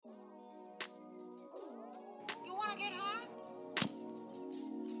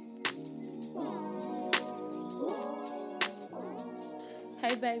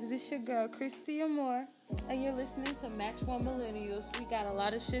Hey babes, it's your girl Christy Moore, and you're listening to Match One Millennials. We got a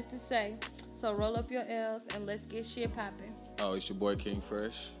lot of shit to say, so roll up your L's and let's get shit popping. Oh, it's your boy King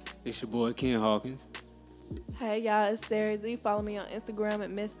Fresh. It's your boy Ken Hawkins. Hey y'all, it's Sarah Z. Follow me on Instagram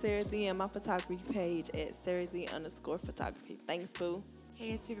at Miss Sarah Z and my photography page at SarahZ_photography. Thanks, boo. Hey,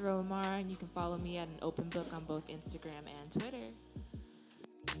 it's your girl Lamar, and you can follow me at an open book on both Instagram and Twitter.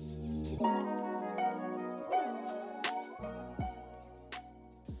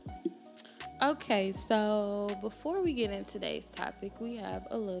 Okay, so before we get into today's topic, we have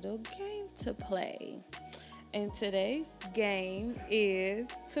a little game to play. And today's game is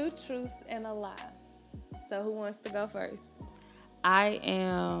 2 truths and a lie. So who wants to go first? I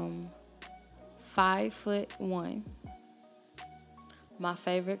am 5'1". My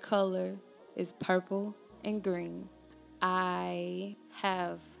favorite color is purple and green. I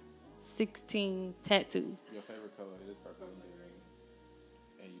have 16 tattoos. Your favorite color is purple and green,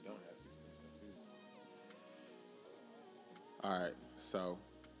 and you don't have 16 tattoos. All right, so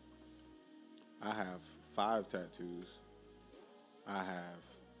I have 5 tattoos. I have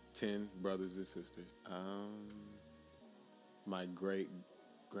 10 brothers and sisters. My great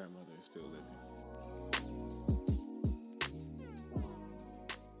grandmother is still living.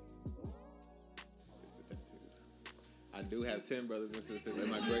 It's the tattoos. I do have 10 brothers and sisters,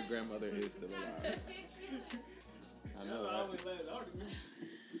 and my great grandmother is still alive. I know.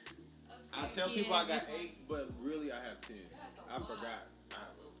 I tell people I got 8, but really I have 10. I forgot.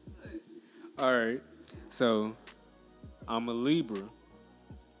 All right, so I'm a Libra.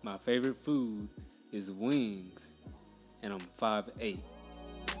 My favorite food is wings, and I'm 5'8".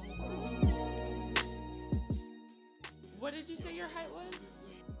 What did you say your height was?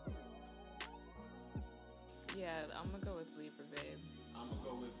 Yeah, I'm gonna go with Libra, babe. I'm gonna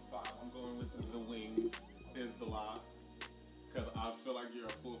go with 5. I'm going with the wings is the lie. Cause I feel like you're a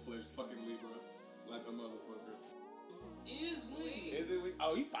full-fledged fucking Libra, like a motherfucker. Is wings? Is it?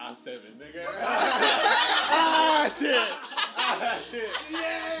 Oh, you 5'7", nigga. Ah, shit. Shit.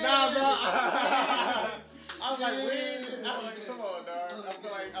 Yeah. Nah, bro. I was like wings. I was like, come on, dog. I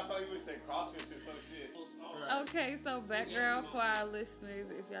feel like you would say crawfish or some shit. Right. Okay, so background for our listeners,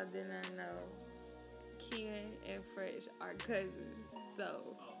 if y'all did not know, Ken and Fresh are cousins.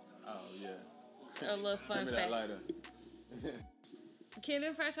 So, Oh yeah. a little fun Give me that fact. lighter. Ken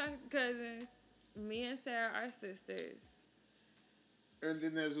and Fresh are cousins. Me and Sarah are sisters. And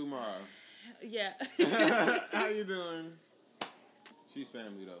then there's Umara. Yeah. How you doing? She's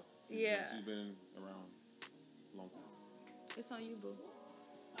family though. Yeah. She's been around a long time. It's on you, boo.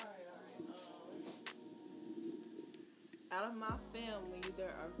 Alright. Out of my family, there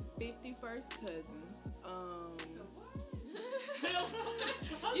are 50 first cousins.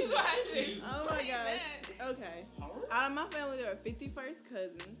 You gonna have to explain Oh my gosh. that. Okay. Out of my family, there are 50 first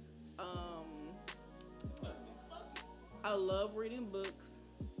cousins. I love reading books.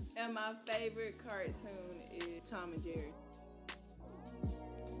 And my favorite cartoon is Tom and Jerry.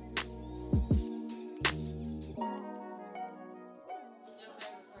 Your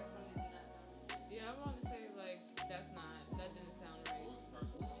favorite cartoon is not Yeah, I want to say that didn't sound right.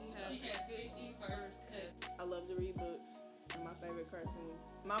 She has 50 first cousins. I love to read books. And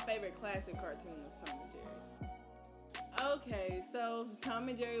my favorite classic cartoon is Tom and Jerry. Okay, so Tom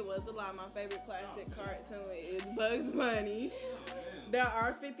and Jerry was a lie. My favorite classic cartoon is Bugs Bunny. There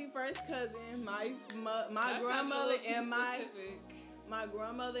are 51st cousins. My grandmother and my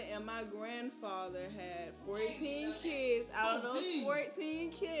grandmother and my grandfather had 14 kids. Out of those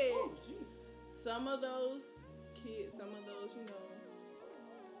 14 kids, some of those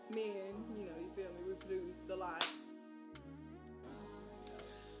men, you feel me, reproduced a lot.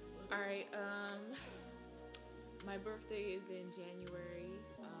 All right. My birthday is in January.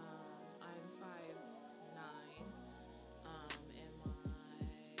 I'm 5'9".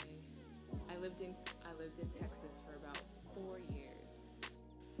 And I lived in Texas for about 4 years.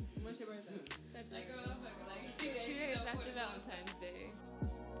 When's your birthday? February. 2 days after Valentine's Day.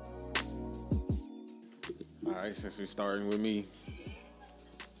 All right, since we're starting with me,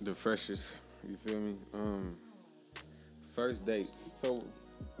 the freshest, you feel me? First date. So,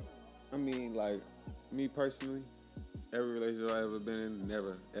 I mean, like, me personally, every relationship I've ever been in,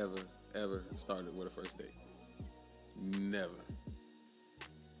 never, ever, ever started with a first date. Never.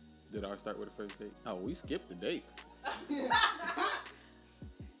 Did ours start with a first date? Oh, we skipped the date.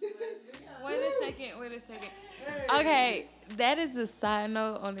 Wait a second. Okay, that is a side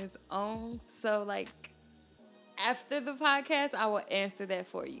note on its own. So, after the podcast, I will answer that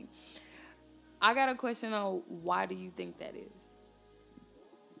for you. I got a question on why do you think that is?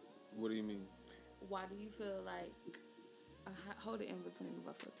 What do you mean? Why do you feel like hold it in between the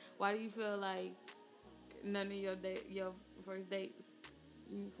buffers? Why do you feel like none of your first dates,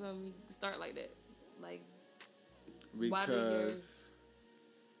 you feel me, start like that? Like, why do yours? Because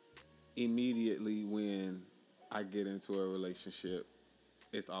immediately when I get into a relationship,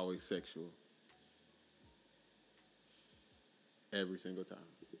 it's always sexual. Every single time.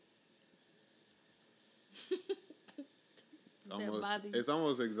 It's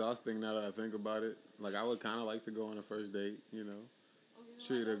almost exhausting now that I think about it. Like, I would kind of like to go on a first date, you know,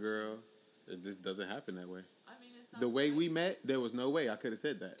 treat a girl. It just doesn't happen that way. I mean, it's not The too way late. we met, there was no way I could have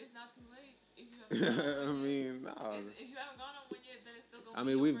said that. It's not too late. If you haven't I mean, no. if you haven't gone on one yet, then it's still going to I be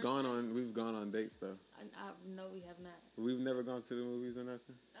mean, your we've first gone date. on dates though. No, we have not. We've never gone to the movies or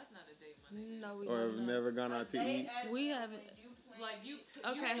nothing, That's not a date, my nigga. No, we or have have not. never gone out to eat. We haven't. Like, you...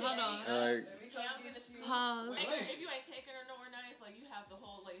 Okay, hold on. Like, Okay, I'm gonna speak. Pause. If you ain't taking her nowhere nice, like, you have the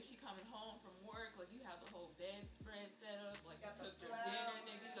whole, like, if she coming home from work, like, you have the whole bedspread set up, like, you cooked your dinner,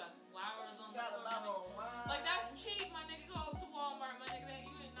 nigga, you got flowers on the floor, my nigga. Like, that's cheap, my nigga. Go to Walmart, my nigga.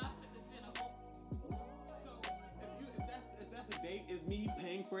 You ain't not spend a whole... if that's a date, is me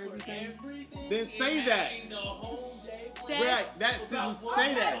paying for everything? Then say that. Right,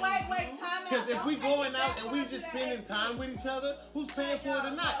 say that. Wait, time out. Because if we Don't going take out that and we part just to spending that time with each other, who's paying for it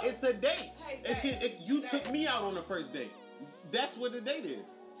or not? It's a date. You took me out on the first date. That's what the date is.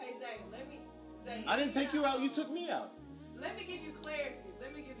 Hey, Zay, Zay, I didn't take you out. You took me out. Let me give you clarity.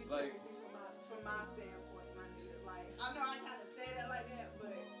 Like- From my standpoint, my nigga. Like, I know I kind of say that like that,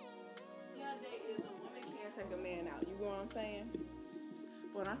 but yeah, date is a woman can't take a man out. You know what I'm saying?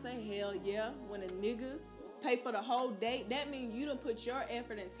 When I say hell yeah, when a nigga pay for the whole date, that means you done put your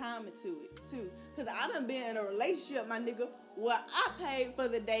effort and time into it too. Cause I done been in a relationship, my nigga, where I paid for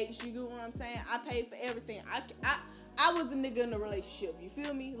the dates. You get what I'm saying? I paid for everything. I was a nigga in a relationship. You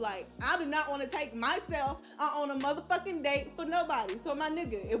feel me? Like, I do not want to take myself on a motherfucking date for nobody. So my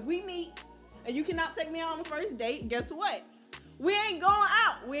nigga, if we meet and you cannot take me out on the first date, guess what? We ain't going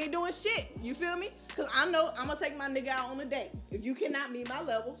out. We ain't doing shit. You feel me? Cause I know I'm gonna take my nigga out on a date. If you cannot meet my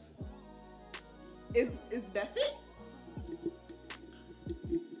levels, that's it.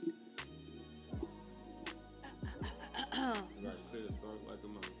 You got clear as fuck like a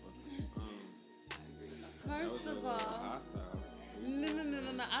motherfucker. First of all, hostile.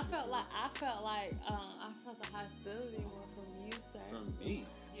 no. I felt the hostility more from you, sir. From me.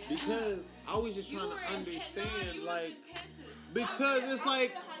 Because I was just trying to understand, like, because because it's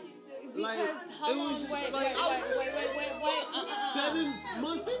like, Because hold it on, was just wait. like, 7 Uh-uh.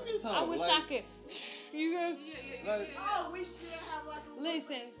 months in this house. I wish I could. You guys, Like, Oh, we should have like a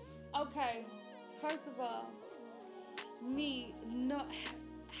listen. Okay, first of all,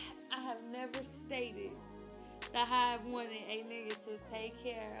 I have never stated that I have wanted a nigga to take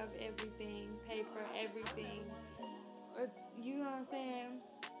care of everything, pay for everything. You know what I'm saying?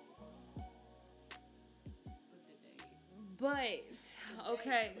 But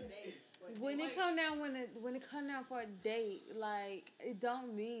okay, when it come down for a date, like, it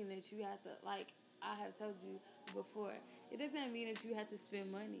don't mean that you have to, like I have told you before, it doesn't mean that you have to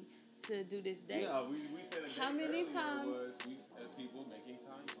spend money to do this date. yeah, we said a How date many earlier times- was we said people making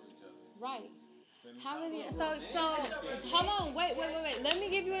time for each other. Right. Spending How time many? with So hold on, wait. Let me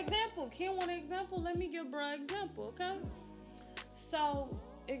give you an example. Ken want an example? Let me give bruh an example, okay? So,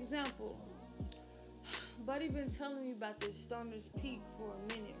 example. Buddy been telling me about this Stoner's Peak for a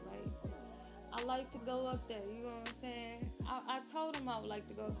minute, right? I like to go up there, you know what I'm saying? I told him I would like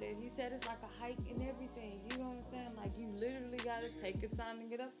to go up there. He said it's like a hike and everything, you know what I'm saying? Like, you literally gotta take your time to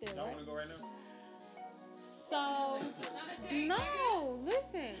get up there, Y'all right? want to go right now? So, no,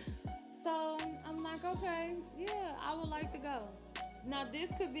 listen. So, I'm like, okay, yeah, I would like to go. Now,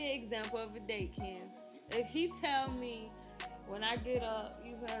 this could be an example of a date, Ken. If he tell me, when I get up,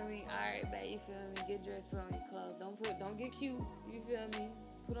 you feel me? All right, babe, you feel me? Get dressed, put on your clothes. Don't get cute, you feel me?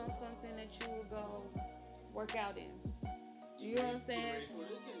 Put on something that you will go work out in. You know what I'm saying?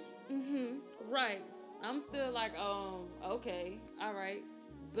 Right. I'm still like, okay, all right.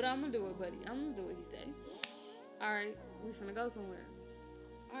 But I'm gonna do it, buddy. I'm gonna do what he say. All right, we finna go somewhere.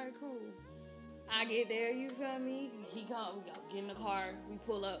 All right, cool. I get there, you feel me? We go get in the car. We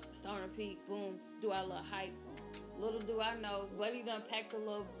pull up, Stoner Peak, boom, do our little hike. Little do I know, buddy done packed a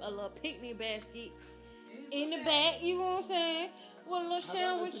little picnic basket in the back, you know what I'm saying? With little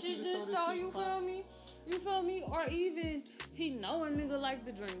sandwiches and stuff, you feel me? You feel me? Or even, he know a nigga like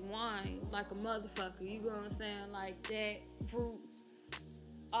to drink wine like a motherfucker, you know what I'm saying? Like that, fruits,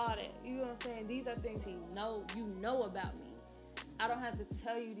 all that, you know what I'm saying? These are things you know about me. I don't have to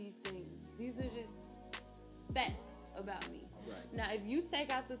tell you these things. These are just facts about me. Right. Now, if you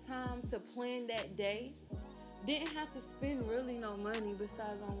take out the time to plan that day, didn't have to spend really no money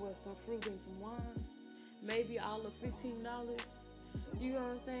besides on what, some fruit and some wine, maybe all of $15. You know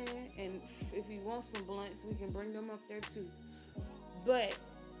what I'm saying? And if you want some blunts, we can bring them up there too. But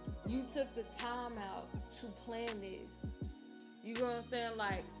you took the time out to plan this. You know what I'm saying?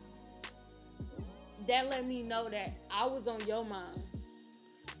 Like, that let me know that I was on your mind.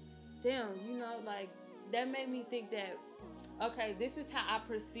 Damn, you know, like, that made me think that, okay, this is how I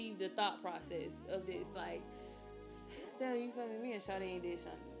perceive the thought process of this. Like, damn, you feel me? Me and Shawty ain't did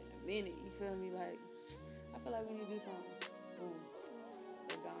something in a minute. You feel me? Like, I feel like we need to do something. Boom.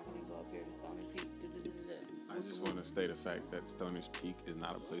 We're gonna go up here to Stony Peak. I just want to state the fact that Stoners Peak is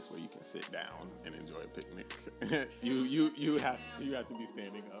not a place where you can sit down and enjoy a picnic. you have to be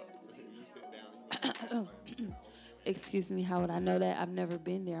standing up. You sit down. Excuse me, how would I know that? I've never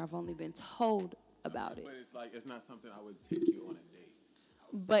been there. I've only been told about it. But it's like it's not something I would take you on a date.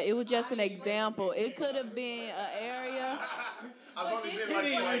 But it was just an example. It could have been an area I've only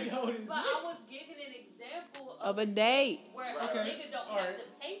been like twice. But I was giving an example of a date. where Okay. a nigga don't have to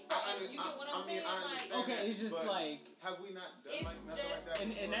pay for it. You get what I'm saying? Like, Okay, it's just but like, have we not done It's like nothing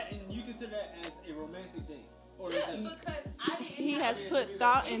like that? and you consider that as a romantic date, or yeah, is it, because I didn't. He have has to- put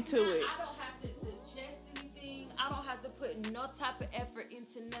thought It's into not- it. I don't have to suggest anything. I don't have to put no type of effort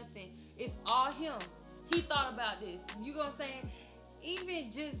into nothing. It's all him. He thought about this. You know what I'm saying?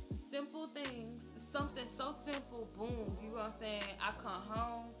 Even just simple things, something so simple, boom. You know what I'm saying? I come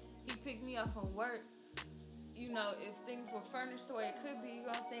home, he picked me up from work. You know, if things were furnished the way it could be, you know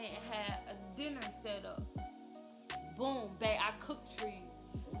what I'm saying? It had a dinner set up. Boom, babe, I cooked for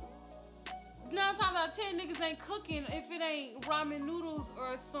you. 9 times out of 10, niggas ain't cooking if it ain't ramen noodles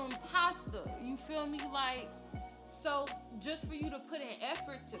or some pasta. You feel me? Like, so just for you to put in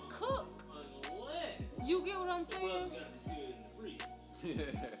effort to cook, unless you get what I'm the saying? brother got his good in the freezer?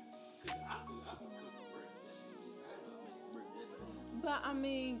 Yeah. Cause I could cook some bread. But I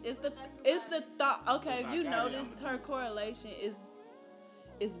mean, it's the thought. Okay, if you notice, her correlation is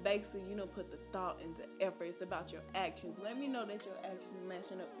basically you don't put the thought into effort. It's about your actions. Let me know that your actions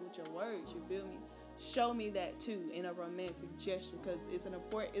matching up with your words. You feel me? Show me that too in a romantic gesture because it's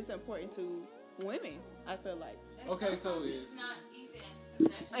important to women. I feel like. And Okay, so sometimes it's- it's not even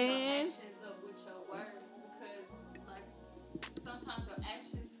matching your And- actions up with your words because, like, sometimes your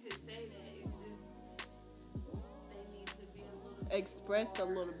actions could say that. It's just they need to be a little bit Expressed a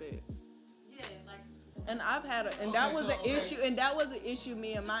more- little bit. Yeah, like. And I've had and Okay, that was so- an issue, and that was an issue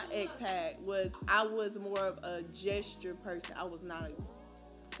me and my ex had. Was I was more of a gesture person. I was not a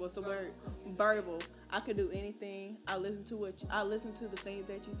what's the word? Verbal. I could do anything. I listen to the things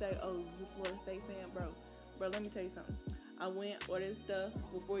that you say. Oh, you Florida State fan, bro. Bro, let me tell you something. I went ordered stuff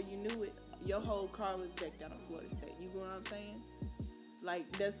before you knew it. Your whole car was decked out on Florida State. You know what I'm saying? Like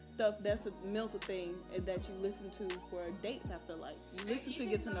that's stuff. That's a mental thing that you listen to for dates. I feel like you listen to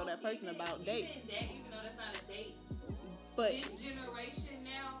get to know that person about dates. Even though that's not a date, But this generation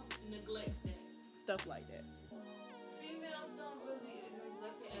now neglects that. stuff like that. Females don't really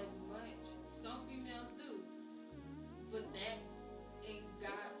neglect it as much. Some females do. But that in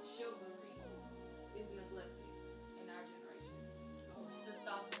God's chivalry is neglected in our generation. The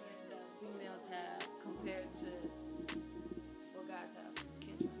thoughtfulness that females have compared to what guys have.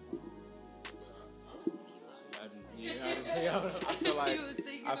 I feel like He was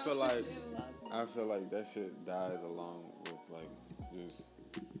thinking I of feel like something. I feel like that shit dies along with like just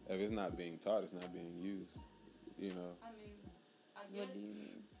if it's not being taught, it's not being used. You know, I mean, I What do you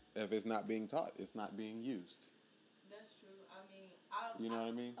mean? if it's not being taught, it's not being used. that's true. I mean, You know what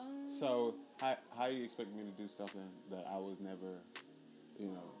I mean? So how do you expect me to do something that I was never,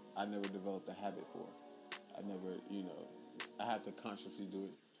 I never developed a habit for? I never, I had to consciously do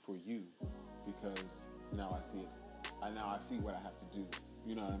it for you because now I see it. Now I see what I have to do.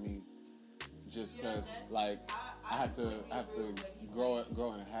 You know what I mean? Just because, like, I have to grow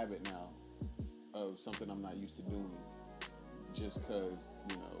in a habit now of something I'm not used to doing. Just because,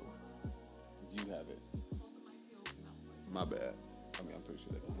 you have it. My bad. I mean, I'm pretty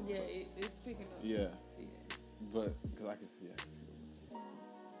sure that can. Yeah, it's picking up. Yeah, Yeah. but because I can see it.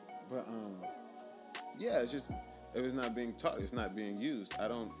 But yeah, it's just if it's not being taught, it's not being used.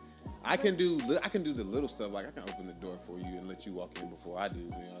 I can do the little stuff, like I can open the door for you and let you walk in before I do.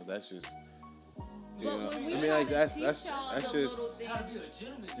 That's just. But when we I mean, try like to that's teach y'all that's the just little things, Gotta be a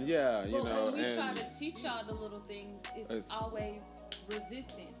gentleman. yeah, but when we try and to teach y'all the little things, it's It's- always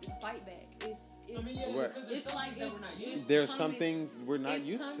resistance. It's fight back. It's I mean, yeah, Right. because there's It's some like things that it's- we're not it's- used to. there's some coming- things we're not it's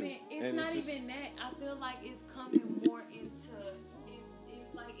used coming, to, It's and not it's just even that. I feel like it's coming more into.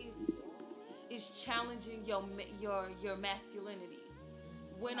 It's like it's is challenging your masculinity.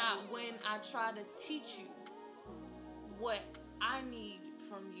 When I try to teach you what I need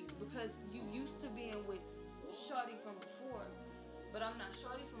from you, because you used to being with shorty from before, but I'm not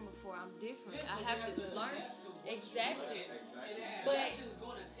shorty from before. I'm different. Yeah, so I have you to learn adapt to what you exactly. want. And But- adaptation is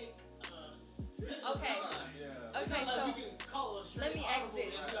going to take Okay. Yeah. it's Okay, not like so you can call us straight let me ask honorable this.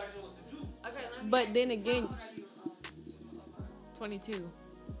 and you already know what to do. okay. Let me But ask then you, again- how old are you? 22.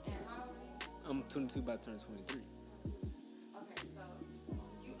 And how old are you? I'm 22, about to turn 23. Okay, so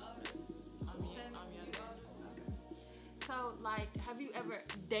you older. I'm Ten, I'm you younger. older? Okay. So, like, have you ever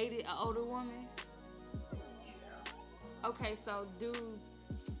dated an older woman? Okay, so do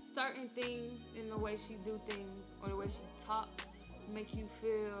certain things in the way she do things or the way she talk make you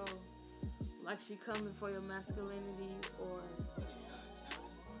feel like she coming for your masculinity or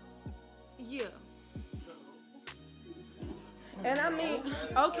yeah. And I mean,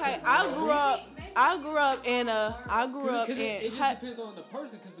 okay, I grew up in Because it just ha- depends on the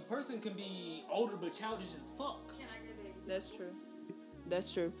person, because the person can be older but childish as fuck. Can I get it? That's true.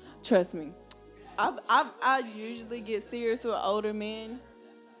 That's true. Trust me. I usually get serious with older men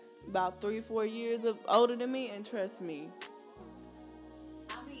about 3-4 years of older than me, and trust me,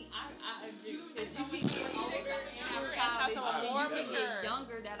 I mean, I agree because you can get older and have childish, someone and more you can mature. get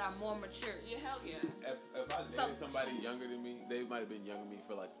younger that are more mature. Yeah, hell yeah. If I dated somebody younger than me, they might have been younger than me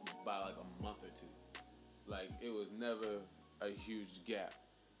for by a month or two. Like, it was never a huge gap.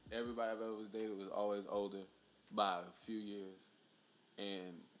 Everybody I've ever was dated was always older by a few years.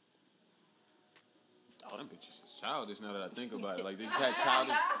 And them bitches is childish now that I think about it. Like, they just had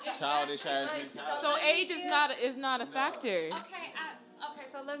childish ass mentality. So age is not a factor. Okay,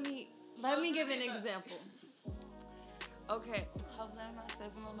 so let me give an example. Okay, hopefully I'm not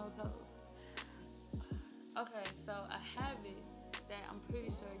stepping on no toes. Okay, so a habit that I'm pretty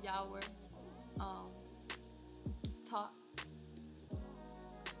sure y'all were taught,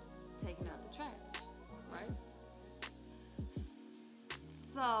 taking out the trash, right?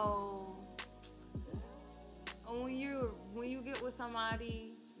 So when you get with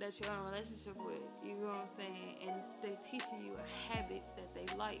somebody that you're in a relationship with, you know what I'm saying, and they teaching you a habit that they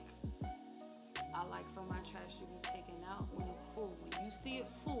like. I like for my trash to be taken out when it's full. When you see it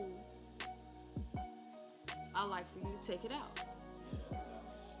full, I like for you to take it out.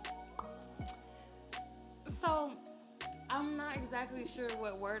 So I'm not exactly sure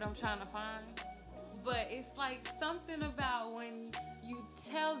what word I'm trying to find, but it's like something about when you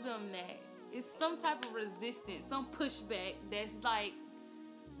tell them that, it's some type of resistance, some pushback that's like,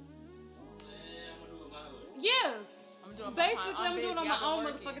 I'm gonna do it my way. yeah. I'm doing Basically, my time. I'm doing it on busy. my I've been own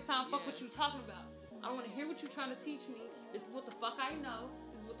working. motherfucking time. Fuck Yeah. what you talking about. I don't want to hear what you're trying to teach me. This is what the fuck I know.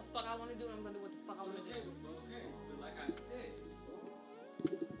 This is what the fuck I want to do, and I'm gonna do what the fuck I want to do. But like I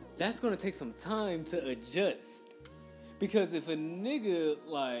said, That's gonna take some time to adjust. Because if a nigga,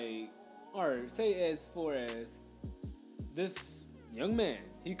 like, or say as far as this young man,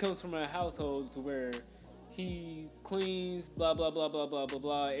 he comes from a household to where he cleans, blah, blah, blah, blah, blah, blah,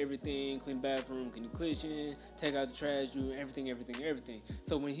 blah, everything, clean bathroom, clean the kitchen, take out the trash, do everything.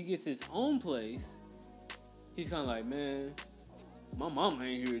 So when he gets his own place, he's kind of like, man, my mama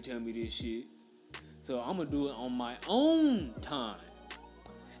ain't here to tell me this shit. So I'm gonna do it on my own time.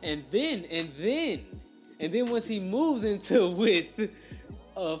 And then once he moves into with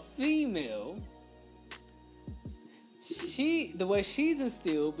a female, the way she's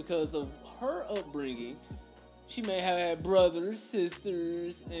instilled because of her upbringing, she may have had brothers,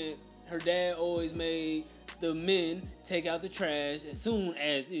 sisters, and her dad always made the men take out the trash as soon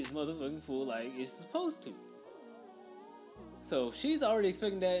as it's motherfucking full, like it's supposed to. So she's already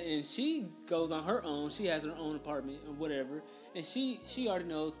expecting that, and she goes on her own. She has her own apartment or whatever, and she already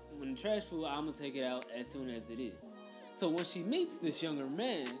knows when the trash full, I'm gonna take it out as soon as it is. So when she meets this younger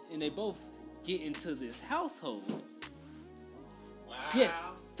man, and they both get into this household, yes,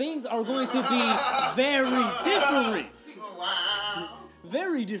 things are going to be very different.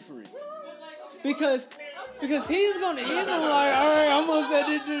 Very different. Because he's gonna like, all right, I'm gonna set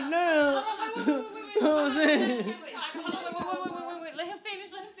it to now. You know what I'm saying? Wait. Let him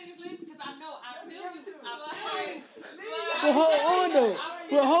finish, because I know, I feel you.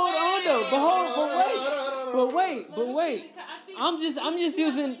 But wait. I'm just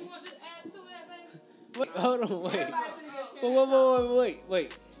using. You want to add to that, baby? Wait, hold on,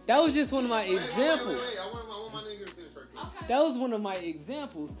 wait. That was just one of my examples. I want my nigga to finish right there. Okay. That was one of my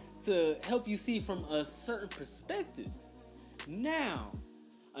examples to help you see from a certain perspective. Now,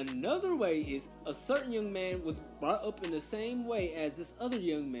 another way is a certain young man was brought up in the same way as this other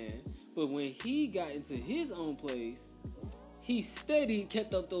young man, but when he got into his own place, he steady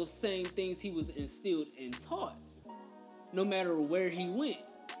kept up those same things he was instilled and taught, no matter where he went.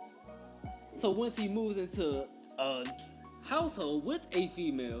 So once he moves into a household with a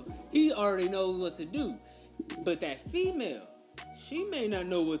female, he already knows what to do. But that female, she may not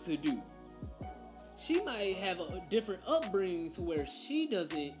know what to do. She might have a different upbringing to where she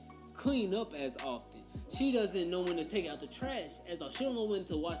doesn't clean up as often. She doesn't know when to take out the trash as often. She don't know when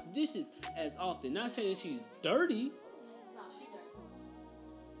to wash the dishes as often. Not saying she's dirty. Nah, she dirty.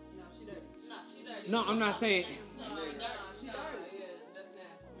 No, she dirty. Nah, she dirty. No, I'm not saying. She dirty. Yeah, that's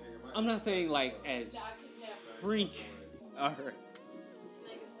nasty. I'm not saying like as freak. All right.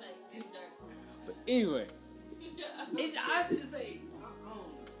 Snake is snake. You dirty. But anyway, It's I should say.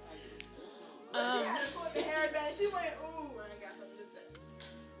 She had to put the hair back. She went, ooh, I ain't got something to say.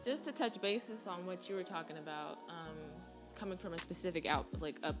 Just to touch bases on what you were talking about, coming from a specific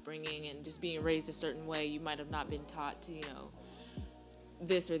upbringing and just being raised a certain way, you might have not been taught to,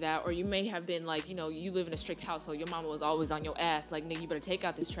 this or that, or you may have been like, you live in a strict household. Your mama was always on your ass, like, nigga, you better take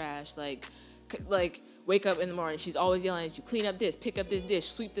out this trash, like wake up in the morning, she's always yelling at you, clean up this, pick up this dish,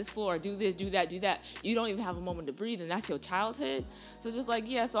 sweep this floor, do this, do that, do that. You don't even have a moment to breathe, and that's your childhood. So it's just like,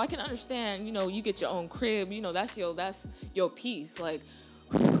 yeah, so I can understand, you get your own crib, that's your peace. Like,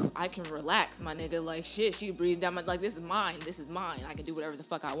 I can relax, my nigga. Like, shit, she breathe down my, like, this is mine, I can do whatever the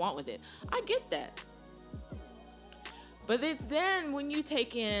fuck I want with it. I get that. But it's then when you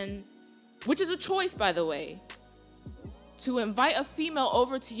take in, which is a choice, by the way, to invite a female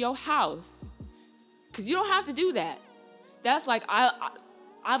over to your house. Because you don't have to do that. That's like,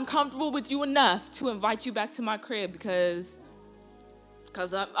 I'm comfortable with you enough to invite you back to my crib because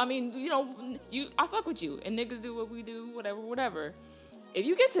I mean, I fuck with you. And niggas do what we do, whatever. If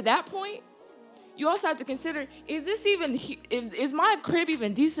you get to that point, you also have to consider, is my crib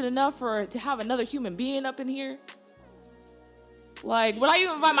even decent enough to have another human being up in here? Like, would I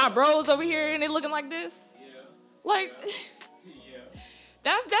even invite my bros over here and they looking like this? Yeah. Like... Yeah.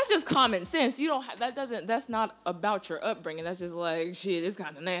 That's just common sense. You don't that's not about your upbringing. That's just like, shit, it's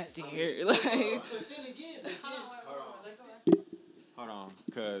kind of nasty here. Like, But then again, Hold on,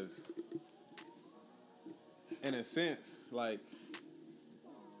 because in a sense, like,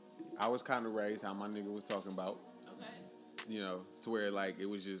 I was kind of raised how my nigga was talking about, okay. To where, like, it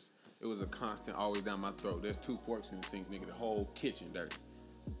was a constant, always down my throat. There's 2 forks in the sink, nigga. The whole kitchen dirty.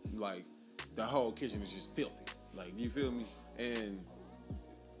 Like, the whole kitchen is just filthy. Like, you feel me? And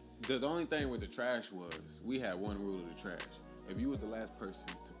the only thing with the trash was, we had one rule of the trash. If you was the last person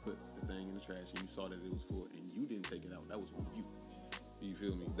to put the thing in the trash and you saw that it was full and you didn't take it out, that was on you. You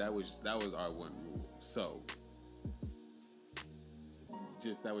feel me? That was our one rule. So,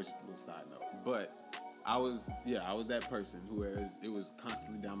 that was just a little side note. But I was that person who it was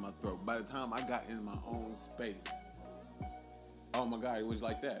constantly down my throat. By the time I got in my own space, oh my God, it was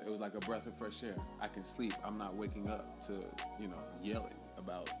like that. It was like a breath of fresh air. I can sleep. I'm not waking up to, yelling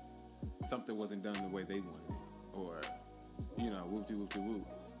about something wasn't done the way they wanted it. Or, whoop-de-whoop-de-whoop.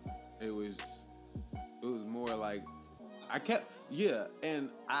 It was more like, and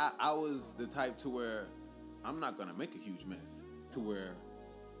I was the type to where I'm not gonna make a huge mess to where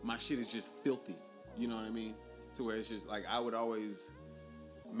my shit is just filthy. You know what I mean? To where it's just like, I would always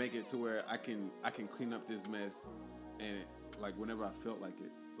make it to where I can clean up this mess and like whenever I felt like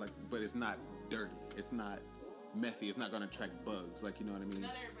it, like, but it's not dirty. It's not messy. It's not gonna attract bugs. Like, you know what I mean?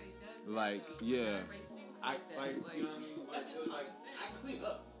 Not everybody does that, Like, though. yeah. Not everybody thinks like that. you know what I mean? But that's just it's like, common sense. I clean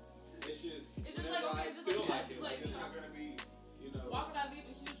up. It's just like, whenever okay, I it's just feel like like it. Like, it's not gonna be, Why would I leave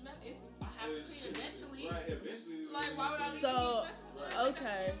a huge mess? I have to clean eventually. Right, eventually. Like, why would I leave a So, huge mess?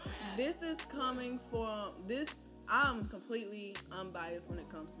 okay, this is coming from this. I'm completely unbiased when it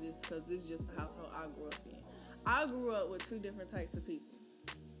comes to this because this is just the household I grew up in. I grew up with 2 different types of people.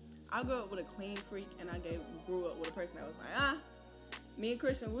 I grew up with a clean freak, and I grew up with a person that was like, me and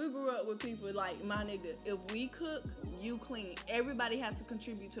Christian, we grew up with people like, my nigga, if we cook, you clean. Everybody has to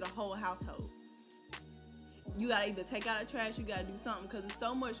contribute to the whole household. You gotta either take out the trash, you gotta do something, because it's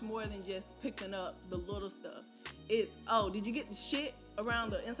so much more than just picking up the little stuff. It's, did you get the shit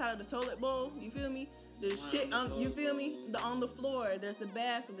around the inside of the toilet bowl? You feel me? The shit, you feel me? On the floor, there's the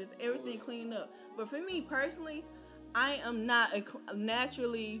bathroom, there's everything cleaned up. But for me personally, I am not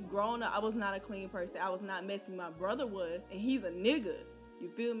naturally grown up. I was not a clean person. I was not messy. My brother was, and he's a nigga. You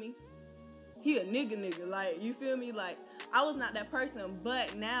feel me? He a nigga. Like, you feel me? Like, I was not that person.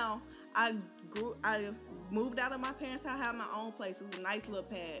 But now I moved out of my parents' house. I had my own place. It was a nice little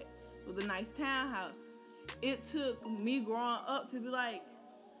pad. It was a nice townhouse. It took me growing up to be like,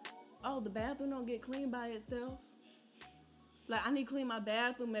 the bathroom don't get cleaned by itself. Like, I need to clean my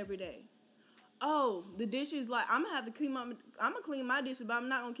bathroom every day. The dishes, like, I'm gonna have to clean I'm gonna clean my dishes, but I'm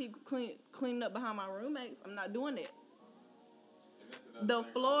not gonna keep cleaning up behind my roommates. I'm not doing that. The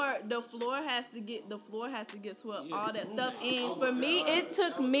floor has to get swept. All that stuff in. For me,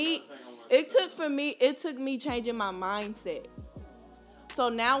 it took me changing my mindset. So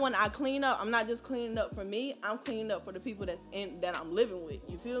now when I clean up, I'm not just cleaning up for me. I'm cleaning up for the people that I'm living with.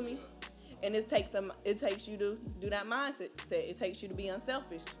 You feel me? And it takes you to do that mindset. It takes you to be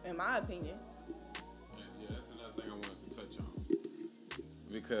unselfish, in my opinion. Yeah, that's another thing I wanted to touch on.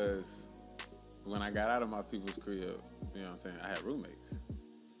 Because when I got out of my people's crib, you know what I'm saying, I had roommates.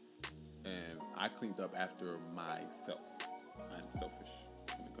 And I cleaned up after myself. I'm selfish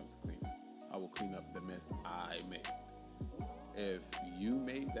when it comes to cleaning. I will clean up the mess I made. If you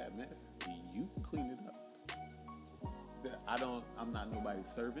made that mess, you clean it up. I'm not nobody's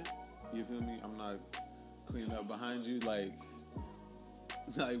servant. You feel me? I'm not cleaning up behind you. Like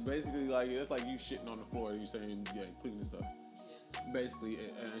basically, like it's like you shitting on the floor and you saying, yeah, clean this up. Yeah. Basically,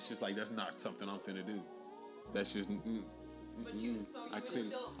 and it's just like that's not something I'm finna do. That's just. But would you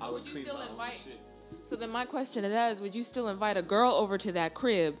still invite? Shit. So then my question to that is, would you still invite a girl over to that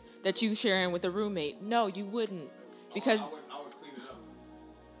crib that you sharing with a roommate? No, you wouldn't, because I would clean it up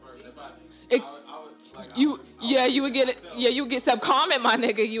first. You would get some comment, my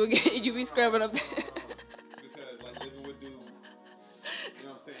nigga. You be scrubbing up. Because like living with dude, you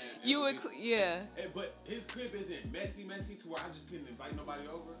know what I'm saying? But his crib isn't messy to where I just couldn't invite nobody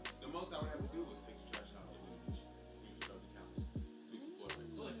over. The most I would have to do was take the trash out, clean the dishes, scrub the couch, sweep the floor.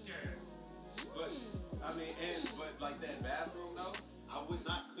 But like that bathroom though, I would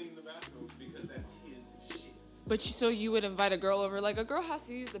not clean the bathroom because that's his shit. But so you would invite a girl over? Like a girl has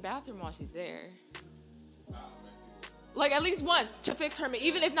to use the bathroom while she's there. Like at least once to fix her makeup.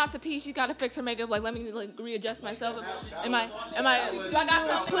 Even if not to pee, she gotta fix her makeup. Like let me readjust myself. Do I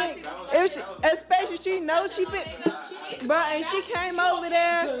got something? Especially she knows she fit, bro. And she came over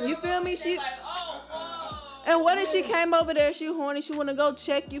there. You feel me? And what if she came over there? She horny. She wanna go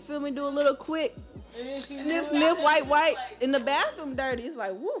check. You feel me? Do a little quick sniff, white in the bathroom. Dirty. It's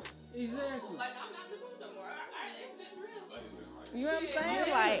like woo. Exactly. Like I'm not in the room no more. It's been real. You know what I'm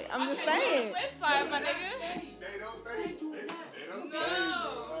saying? Like I'm just saying. Flip side, my nigga. They don't stay. They don't stay. No.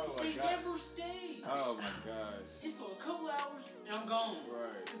 Oh my They god. never stay. Oh my gosh. It's for a couple hours and I'm gone.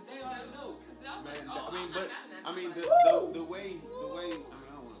 Right. Cause they already know. The way I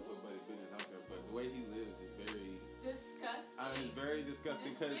don't want to put Buddy business out there, but the way he lives is very Disgusting. it's very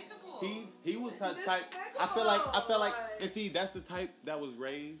disgusting because Despicable. he was the type. I feel like, and see, that's the type that was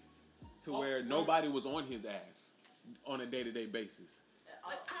raised to where nobody was on his ass on a day-to-day basis.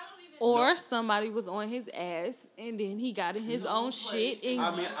 Like, I don't even Or somebody was on his ass and then he got in his own shit. And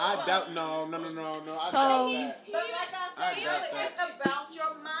I mean, I doubt. No. I So- doubt that. But like I said, it's about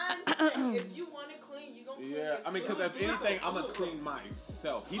your mindset. If you want to clean, you gonna clean. Yeah, I mean, because if anything, I'm gonna clean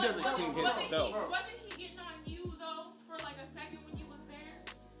myself. He doesn't clean himself. Wasn't he getting on you though for like a second when you was there?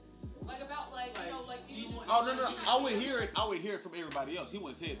 Like about like you know like you. Oh no! I would hear it from everybody else. He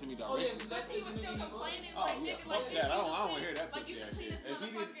wouldn't say it to me directly. But he was still complaining Oh like yeah, nigga fuck like that. I don't want want to hear that. Like you pussy the ass cleanest shit.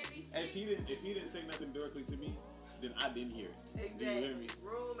 motherfucker in these If he didn't say nothing directly to me, then I didn't hear it. Do you hear me?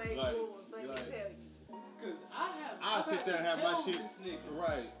 Roommate Like- rules. Let me like- tell you. Cause I'll sit there and have my shit.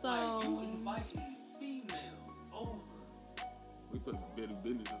 Right. So- Like you inviting females over. We put a bit of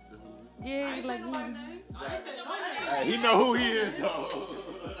business up there. I yeah, ain't like say nobody's name. I ain't say nobody's Hey, name. he know who he is though.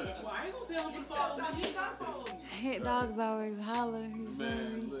 Well, I ain't gonna tell him to follow me. He ain't gotta follow me. hit dogs always holler. You feel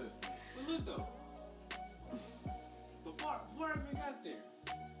Man, me? listen. But look though, before I even got there,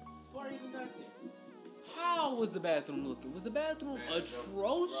 How was the bathroom looking? Was the bathroom Man,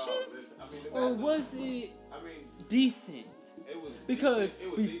 atrocious? I mean, the Or bathroom- was it I mean, decent? it was Because decent, it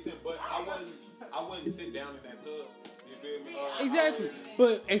was we- decent, but I wouldn't sit down in that tub. You feel me? Exactly.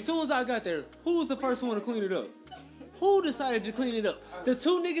 But as soon as I got there, who was the first one to clean it up? Who decided to clean it up? The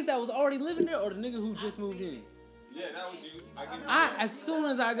two niggas that was already living there, or the nigga who just moved in? Yeah, that was you. I give you that. As soon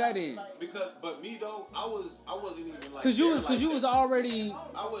as I got in, But me though, I wasn't even like. cause you there like was that. already.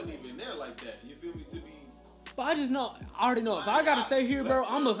 I wasn't even there like that. You feel me? To be. But I just know, I already know if I gotta stay here, bro,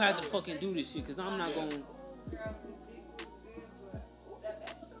 I'm gonna have to fucking do this shit, cause I'm not gonna. Yeah,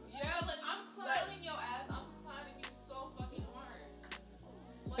 like I'm clowning your ass. I'm clowning you so fucking hard.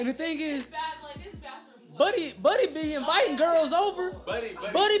 Like, And the thing is, this bathroom. was- Buddy be inviting girls over. Buddy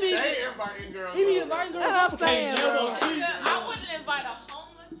be- stay inviting girls. He be over. inviting girls That's over. what I'm saying, Can't bro. never- Nigga, I wouldn't invite a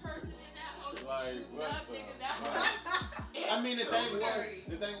homeless person in that house. Like, what Enough, the- nigga, that's I mean, the so thing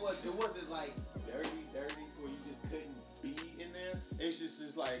dirty. was, it wasn't like dirty, where you just couldn't be in there. It's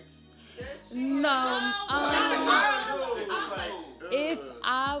just like. No. It's just like, If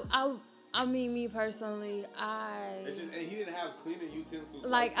I mean, me personally, It's just, and he didn't have cleaning utensils.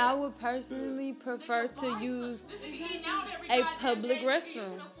 like that. I would personally prefer Nigga, to buy some. use This nigga eating out every a goddamn public day, nigga. You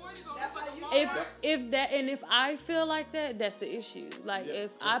restroom. can afford to go to That's fucking how you- Walmart. if I feel like that, that's the issue. Like Yeah,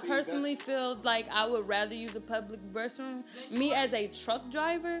 if and I see, personally that's- feel like I would rather use a public restroom, Then me you as a truck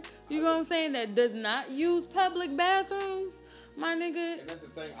driver, you know what I'm saying, that does not use public bathrooms, my nigga. And that's the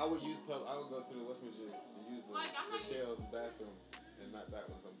thing. I would go to the Westminster and use Like, I'm the not- Shell's bathroom and not that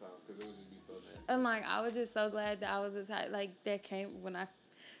one sometimes because it would just be so nasty. And like I was just so glad that I was just like that came when I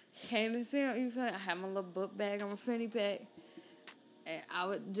came to see him. You feel like I had my little book bag on my fanny pack, and I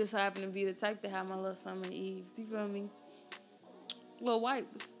would just happen to be the type to have my little summer eves. You feel me? Little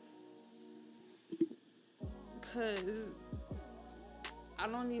wipes, cause I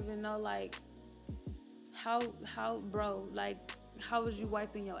don't even know like how bro like how was you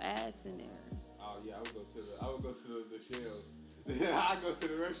wiping your ass in there? Oh yeah, I would go to the Shells. I go to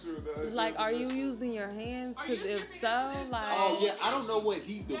the restroom. Like, are you using your hands? Are you Cause if using so, your fingers? like Oh yeah, I don't know what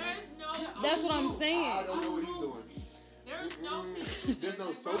he's doing. There's no. that's what I'm I saying. don't know what he's doing. There's no tissue. There's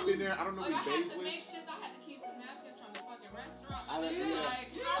no soap in there. I don't know Like, I what he had bathes to with. make sure that I had to keep some napkins from the fucking restaurant. I don't- Yeah. yeah. Like,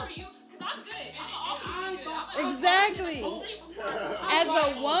 how are you? Because I'm good. I'm always good. I'm Exactly. on the street before. As I'm a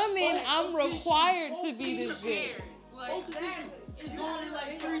like, woman, oh, I'm oh, required to oh, be this shit. prepared. Like, Old position is going in like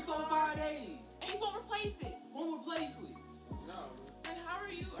 3, 4, 5 days. and he won't replace it. One replacement. No. Like, how are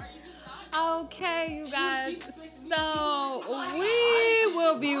you? Are you just not? Okay, you guys. So we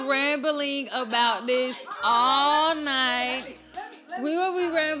will be rambling about this all night. We will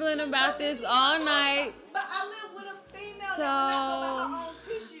be rambling about this all night. But I live with a female So- that will never her own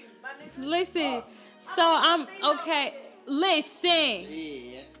tissue, my nigga. Listen. So I'm okay. Listen.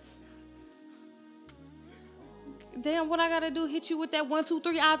 Yeah. Damn, what I gotta do? Hit you with that 1, 2,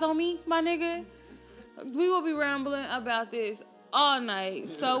 3 eyes on me, my nigga? We will be rambling about this all night.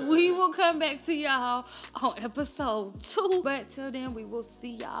 So we will come back to y'all on episode 2. But till then, we will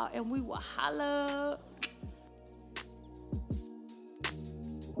see y'all and we will holla.